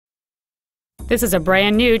This is a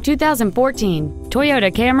brand new 2014 Toyota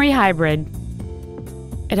Camry Hybrid.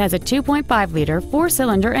 It has a 2.5-liter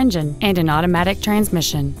four-cylinder engine and an automatic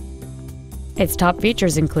transmission. Its top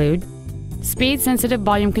features include speed-sensitive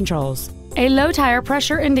volume controls, a low tire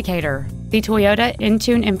pressure indicator, the Toyota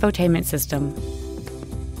Entune infotainment system,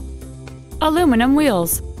 aluminum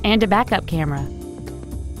wheels, and a backup camera.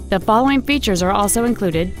 The following features are also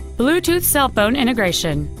included: Bluetooth cell phone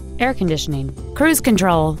integration, air conditioning, cruise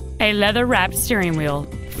control, a leather-wrapped steering wheel,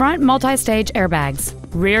 front multi-stage airbags,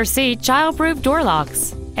 rear seat child-proof door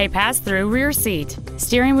locks, a pass-through rear seat,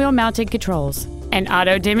 steering wheel mounted controls, an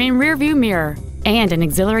auto-dimming rear-view mirror, and an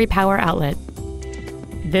auxiliary power outlet.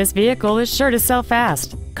 This vehicle is sure to sell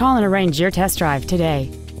fast. Call and arrange your test drive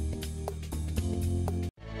today.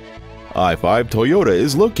 I-5 Toyota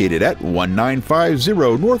is located at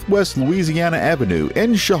 1950 Northwest Louisiana Avenue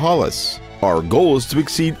in Chehalis. Our goal is to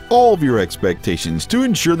exceed all of your expectations to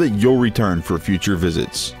ensure that you'll return for future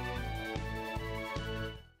visits.